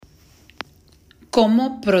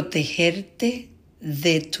¿Cómo protegerte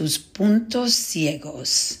de tus puntos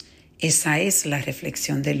ciegos? Esa es la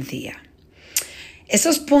reflexión del día.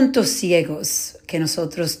 Esos puntos ciegos que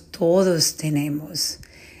nosotros todos tenemos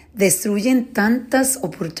destruyen tantas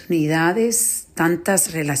oportunidades,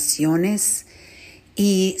 tantas relaciones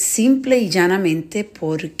y simple y llanamente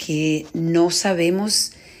porque no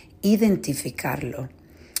sabemos identificarlo.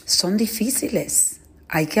 Son difíciles.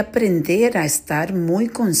 Hay que aprender a estar muy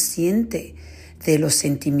consciente de los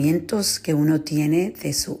sentimientos que uno tiene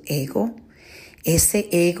de su ego, ese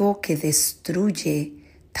ego que destruye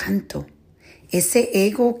tanto, ese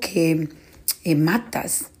ego que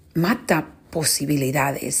mata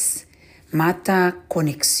posibilidades, mata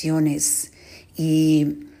conexiones,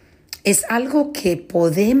 y es algo que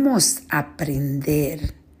podemos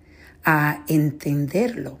aprender a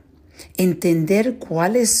entenderlo, entender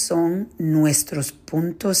cuáles son nuestros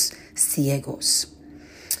puntos ciegos.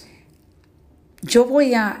 Yo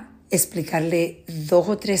voy a explicarle 2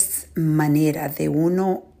 o 3 maneras de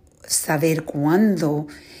uno saber cuándo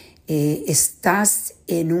estás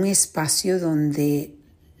en un espacio donde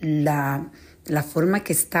la forma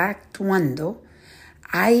que está actuando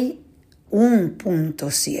hay un punto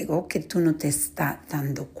ciego que tú no te estás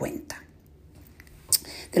dando cuenta.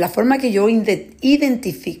 De la forma que yo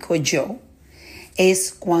identifico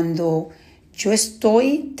es cuando yo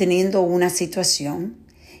estoy teniendo una situación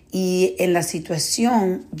y en la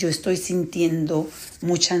situación yo estoy sintiendo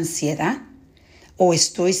mucha ansiedad o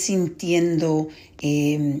estoy sintiendo,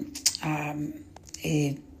 me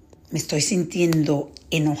estoy sintiendo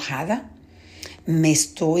enojada, me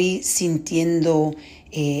estoy sintiendo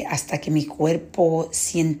hasta que mi cuerpo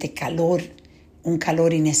siente calor, un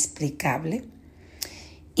calor inexplicable.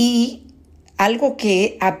 Y algo que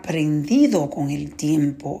he aprendido con el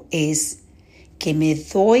tiempo es que me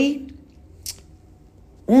doy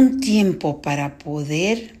un tiempo para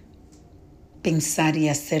poder pensar y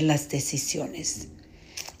hacer las decisiones.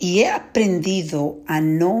 Y he aprendido a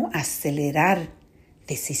no acelerar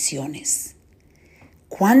decisiones.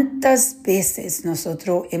 ¿Cuántas veces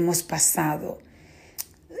nosotros hemos pasado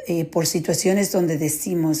por situaciones donde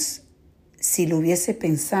decimos, si lo hubiese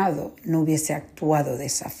pensado, no hubiese actuado de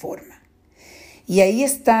esa forma? Y ahí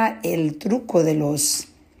está el truco de los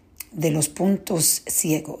puntos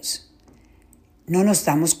ciegos. No nos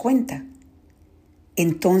damos cuenta.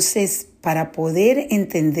 Entonces, para poder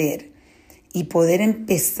entender y poder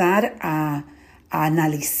empezar a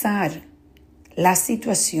analizar la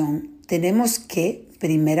situación, tenemos que,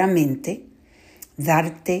 primeramente,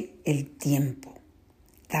 darte el tiempo.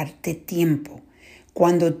 Darte tiempo.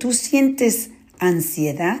 Cuando tú sientes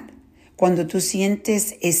ansiedad, cuando tú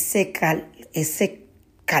sientes ese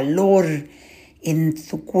calor en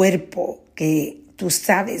tu cuerpo, que tú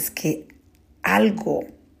sabes que algo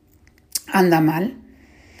anda mal,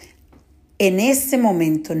 en ese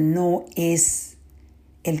momento no es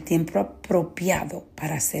el tiempo apropiado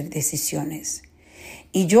para hacer decisiones.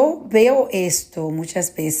 Y yo veo esto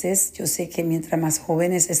muchas veces. Yo sé que mientras más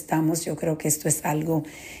jóvenes estamos, yo creo que esto es algo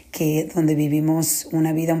que donde vivimos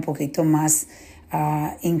una vida un poquito más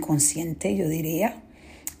inconsciente, yo diría,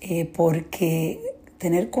 porque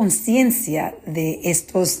tener conciencia de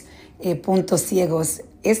estos puntos ciegos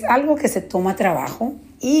es algo que se toma trabajo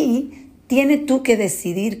y tienes tú que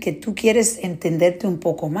decidir que tú quieres entenderte un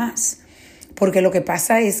poco más. Porque lo que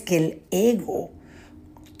pasa es que el ego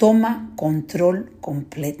toma control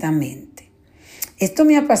completamente. Esto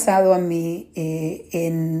me ha pasado a mí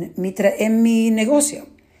en mi negocio.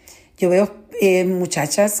 Yo veo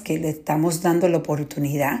muchachas que le estamos dando la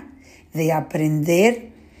oportunidad de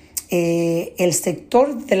aprender el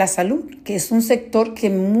sector de la salud, que es un sector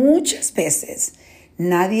que muchas veces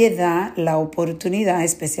nadie da la oportunidad,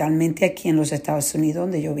 especialmente aquí en los Estados Unidos,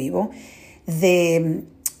 donde yo vivo, de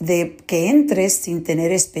que entres sin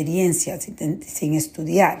tener experiencia, sin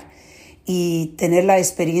estudiar y tener la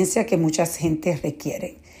experiencia que mucha gente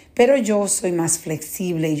requiere. Pero yo soy más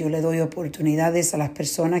flexible y yo le doy oportunidades a las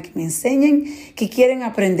personas que me enseñen, que quieren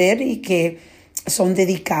aprender y que son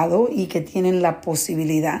dedicados y que tienen la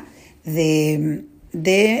posibilidad de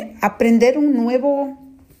aprender un nuevo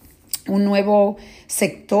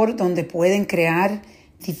sector donde pueden crear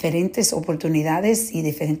diferentes oportunidades y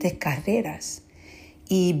diferentes carreras.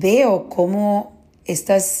 Y veo cómo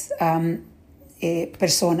estas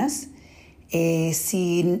personas,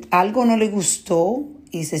 si algo no les gustó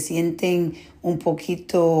y se sienten un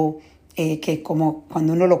poquito que como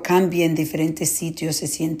cuando uno lo cambia en diferentes sitios, se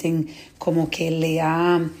sienten como que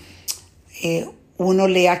uno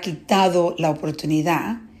le ha quitado la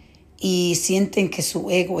oportunidad y sienten que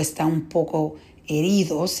su ego está un poco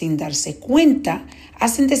heridos sin darse cuenta,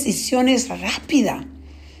 hacen decisiones rápidas.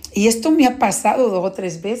 Y esto me ha pasado 2 o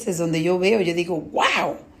 3 veces donde yo digo,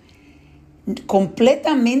 wow,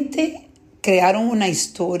 completamente crearon una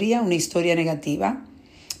historia negativa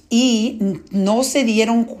y no se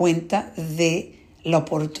dieron cuenta de la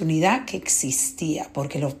oportunidad que existía,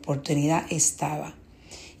 porque la oportunidad estaba.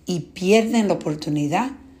 Y pierden la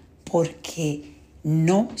oportunidad porque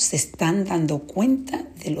no se están dando cuenta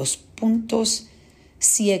de los puntos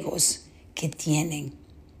ciegos que tienen.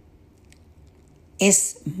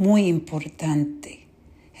 Es muy importante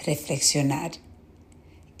reflexionar,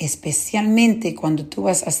 especialmente cuando tú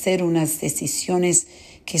vas a hacer unas decisiones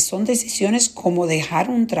que son decisiones como dejar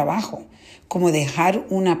un trabajo, como dejar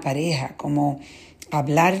una pareja, como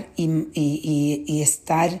hablar y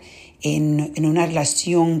estar en una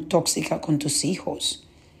relación tóxica con tus hijos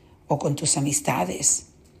o con tus amistades.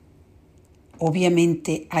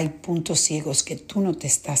 Obviamente hay puntos ciegos que tú no te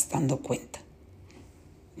estás dando cuenta.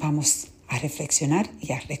 Vamos a reflexionar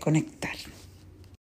y a reconectar.